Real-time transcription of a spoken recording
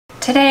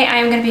Today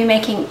I'm going to be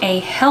making a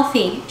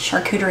healthy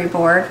charcuterie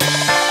board.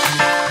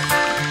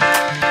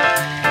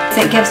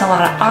 It gives a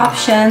lot of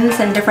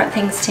options and different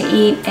things to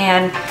eat,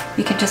 and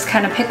you can just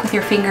kind of pick with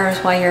your fingers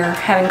while you're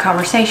having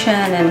conversation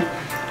and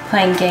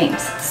playing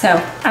games. So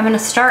I'm going to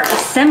start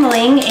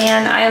assembling,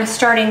 and I am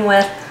starting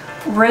with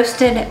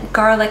roasted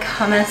garlic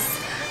hummus,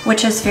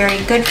 which is very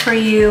good for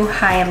you,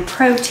 high in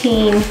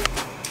protein.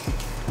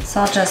 So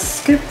I'll just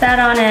scoop that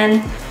on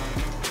in.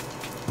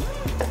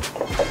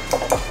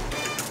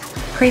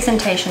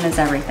 Presentation is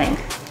everything.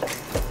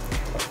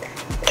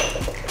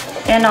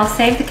 And I'll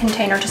save the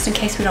container just in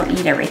case we don't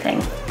eat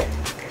everything.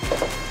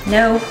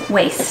 No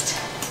waste.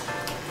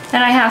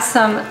 Then I have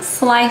some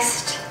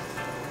sliced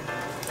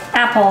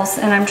apples,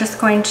 and I'm just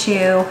going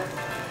to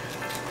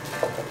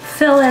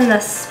fill in the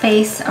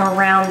space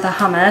around the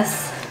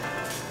hummus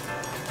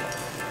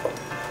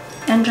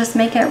and just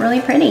make it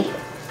really pretty,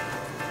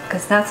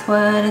 because that's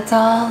what it's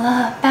all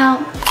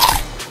about.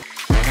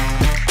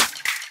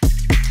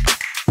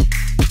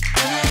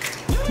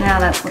 Now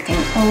that's looking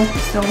oh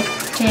so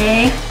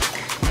pretty.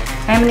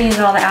 I'm gonna use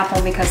all the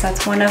apple because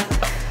that's one of,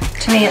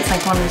 to me, it's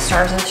like one of the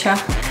stars of the show.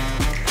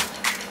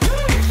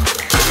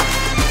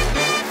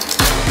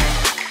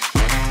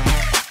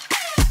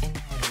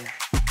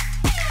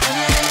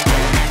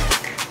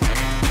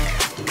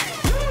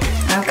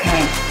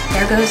 Okay,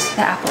 there goes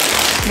the apple.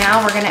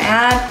 Now we're gonna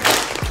add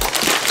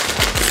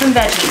some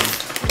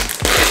veggies.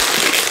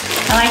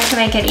 I like to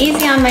make it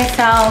easy on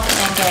myself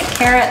and get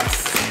carrots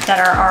that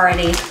are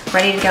already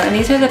ready to go. And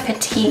these are the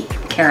petite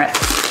carrots.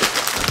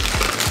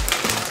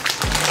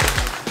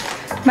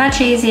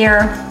 Much easier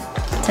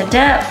to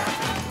dip.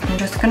 I'm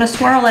just gonna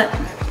swirl it.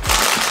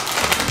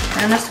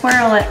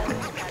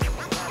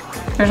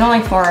 There's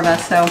only 4 of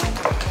us, so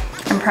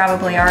I'm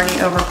probably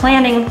already over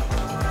planning.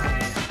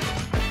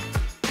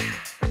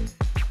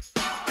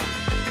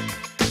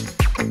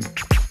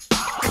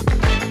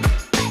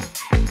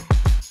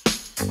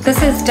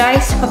 This is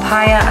diced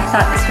papaya. I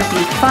thought this would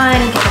be fun,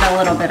 give it a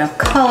little bit of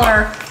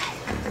color,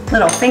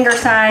 little finger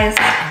size.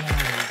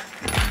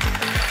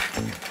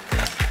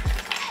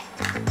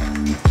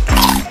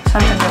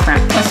 Something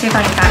different. Let's see if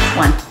I can catch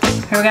one.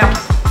 Here we go.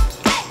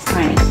 It's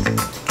tiny.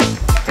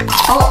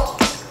 Oh,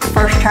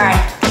 first try.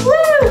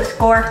 Woo,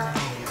 score.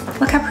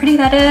 Look how pretty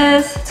that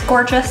is. It's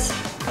gorgeous.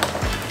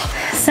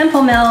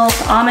 Simple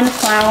Mills, almond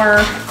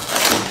flour,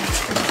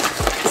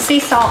 sea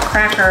salt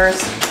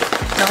crackers,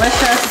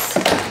 delicious.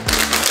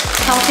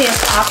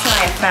 Healthiest option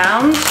I have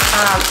found.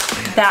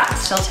 That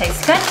still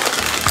tastes good.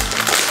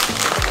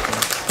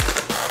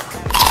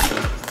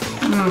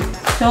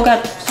 So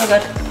good, so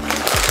good.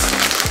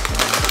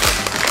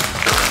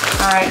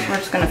 All right, we're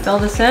just gonna fill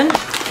this in.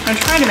 I'm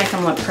trying to make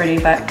them look pretty,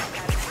 but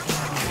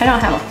I don't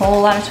have a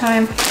whole lot of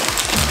time.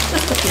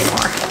 Just a few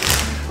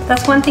more.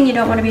 That's one thing you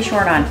don't want to be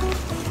short on.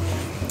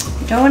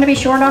 You don't want to be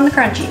short on the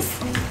crunchies.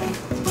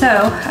 So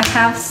I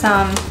have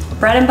some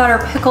bread and butter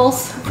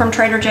pickles from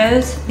Trader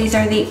Joe's. These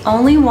are the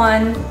only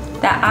one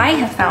that I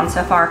have found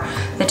so far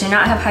that do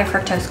not have high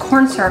fructose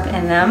corn syrup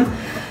in them,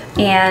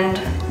 and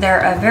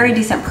they're a very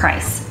decent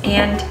price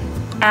and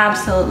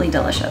absolutely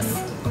delicious.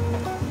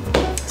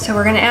 So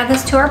we're gonna add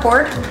this to our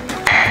board.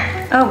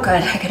 Oh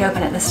good, I could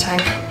open it this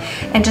time.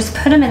 And just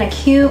put them in a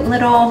cute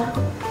little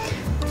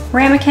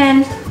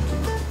ramekin.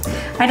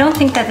 I don't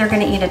think that they're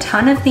gonna eat a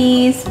ton of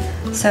these,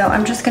 so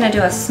I'm just gonna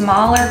do a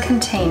smaller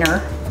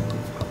container.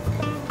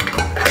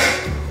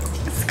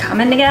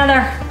 Coming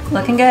together,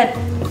 looking good.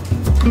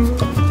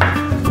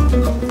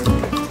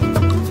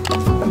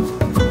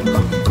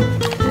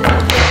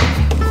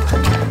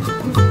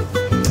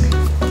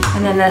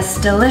 And then this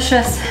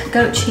delicious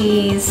goat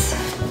cheese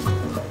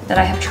that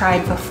I have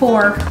tried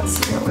before. Let's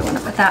see where we want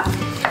to put that.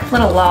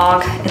 Little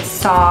log, it's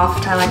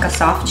soft. I like a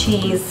soft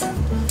cheese.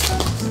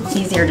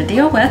 Easier to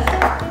deal with.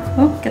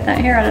 Oh, get that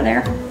hair out of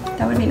there.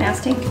 That would be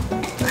nasty.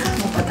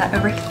 We'll put that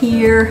over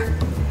here.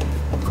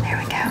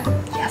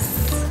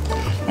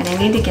 And I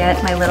need to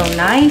get my little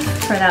knife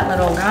for that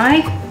little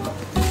guy.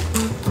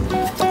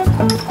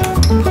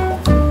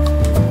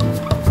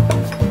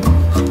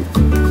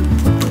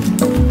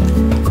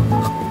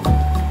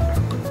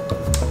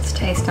 Let's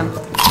taste them.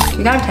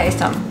 You gotta taste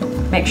them.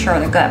 Make sure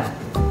they're good.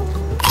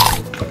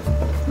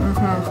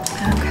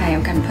 Okay,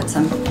 I'm gonna put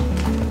some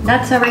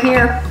nuts over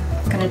here.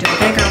 I'm gonna do a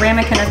bigger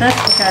ramekin of this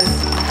because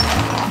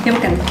people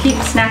can keep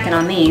snacking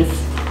on these.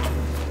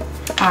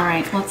 All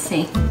right, let's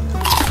see.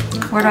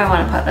 Where do I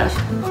wanna put this?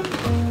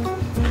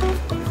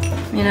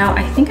 You know,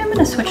 I think I'm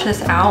gonna switch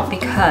this out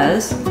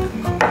because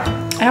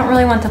I don't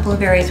really want the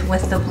blueberries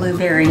with the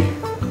blueberry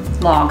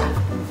log.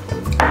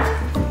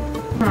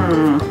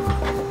 I'm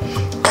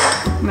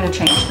gonna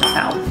change this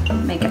out,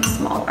 make it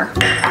smaller.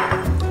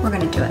 We're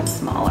gonna do it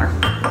smaller.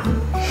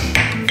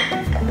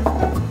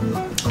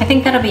 I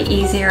think that'll be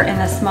easier in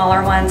the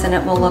smaller ones, and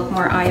it will look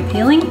more eye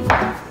appealing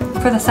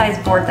for the size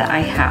board that I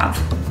have.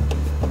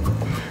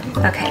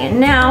 Okay, and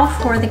now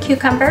for the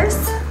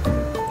cucumbers.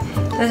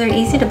 Those are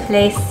easy to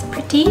place,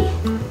 pretty.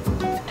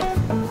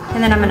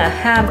 And then I'm gonna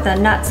have the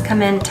nuts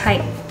come in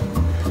tight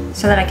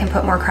so that I can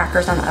put more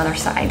crackers on the other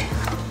side.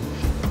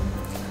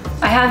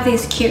 have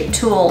these cute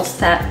tools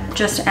that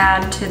just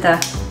add to the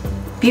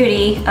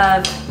beauty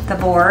of the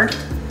board.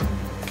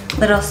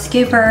 Little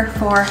scooper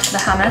for the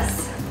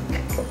hummus.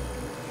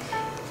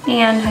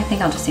 And I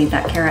think I'll just eat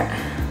that carrot.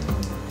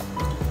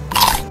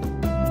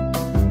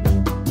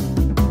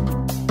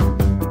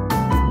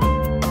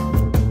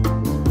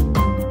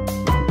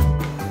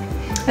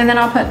 And then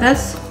I'll put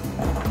this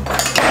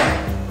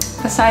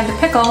beside the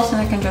pickles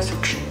and I can just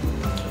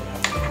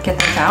get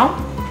this out.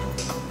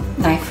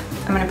 Knife.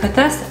 I'm gonna put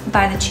this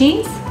by the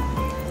cheese.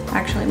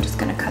 Actually, I'm just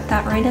gonna cut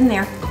that right in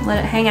there. Let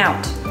it hang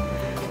out.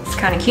 It's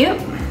kind of cute.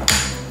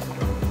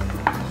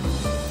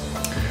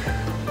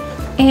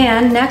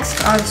 And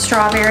next are the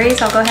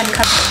strawberries. I'll go ahead and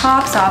cut the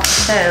tops off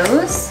of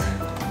those.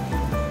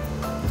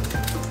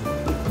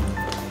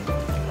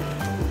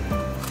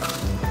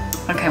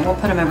 Okay, we'll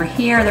put them over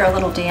here. They're a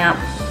little damp.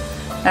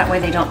 That way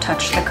they don't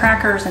touch the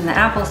crackers and the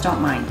apples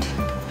don't mind.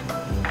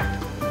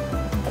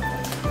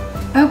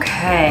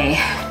 Okay,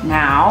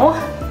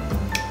 now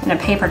in a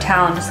paper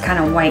towel and just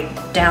kind of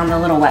wipe down the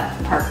little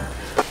wet part.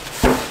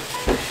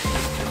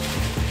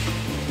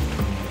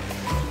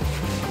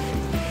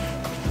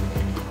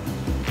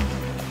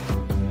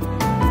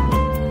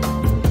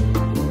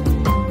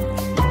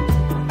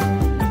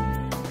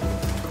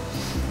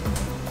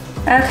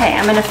 Okay,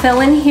 I'm gonna fill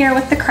in here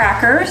with the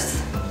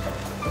crackers.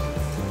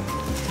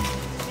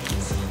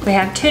 We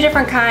have two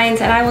different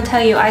kinds, and I will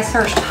tell you, I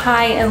searched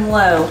high and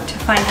low to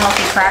find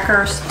healthy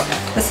crackers.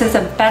 This is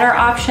a better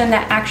option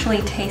that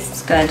actually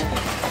tastes good.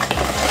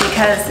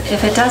 Because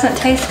if it doesn't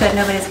taste good,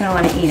 nobody's gonna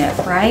wanna eat it,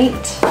 right?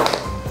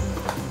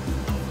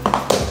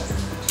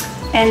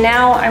 And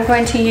now I'm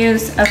going to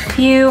use a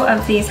few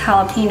of these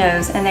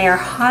jalapenos, and they are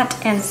hot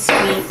and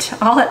sweet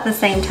all at the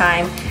same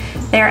time.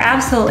 They're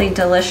absolutely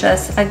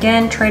delicious.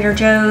 Again, Trader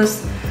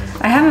Joe's.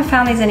 I haven't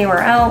found these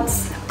anywhere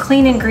else.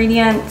 Clean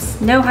ingredients,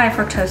 no high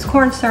fructose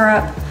corn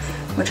syrup,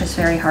 which is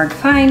very hard to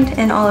find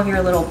in all of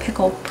your little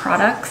pickle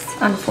products,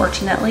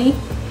 unfortunately.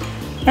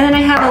 And then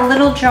I have a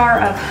little jar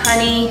of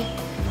honey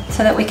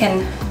so that we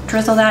can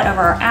drizzle that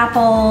over our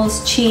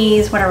apples,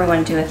 cheese, whatever we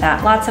want to do with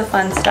that. Lots of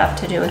fun stuff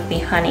to do with the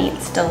honey.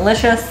 It's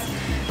delicious.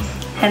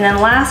 And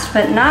then last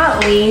but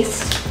not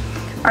least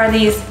are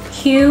these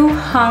Q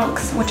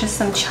hunks, which is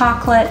some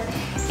chocolate,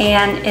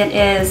 and it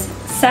is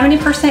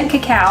 70%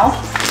 cacao,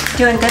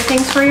 doing good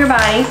things for your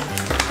body.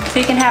 So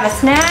you can have a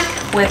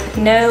snack with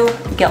no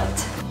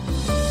guilt.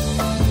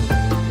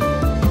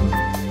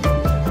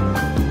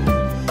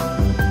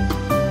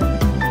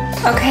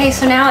 Okay,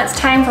 so now it's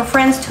time for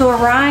friends to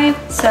arrive.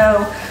 So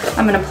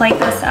I'm gonna plate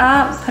this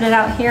up, put it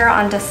out here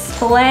on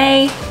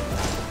display.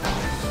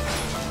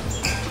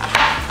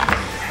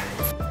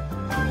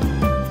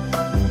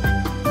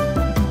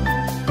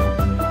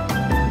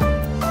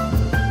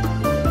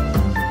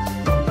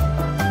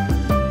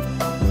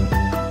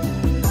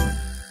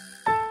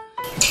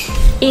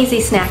 Easy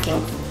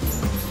snacking.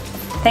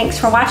 Thanks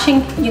for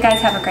watching. You guys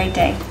have a great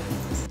day.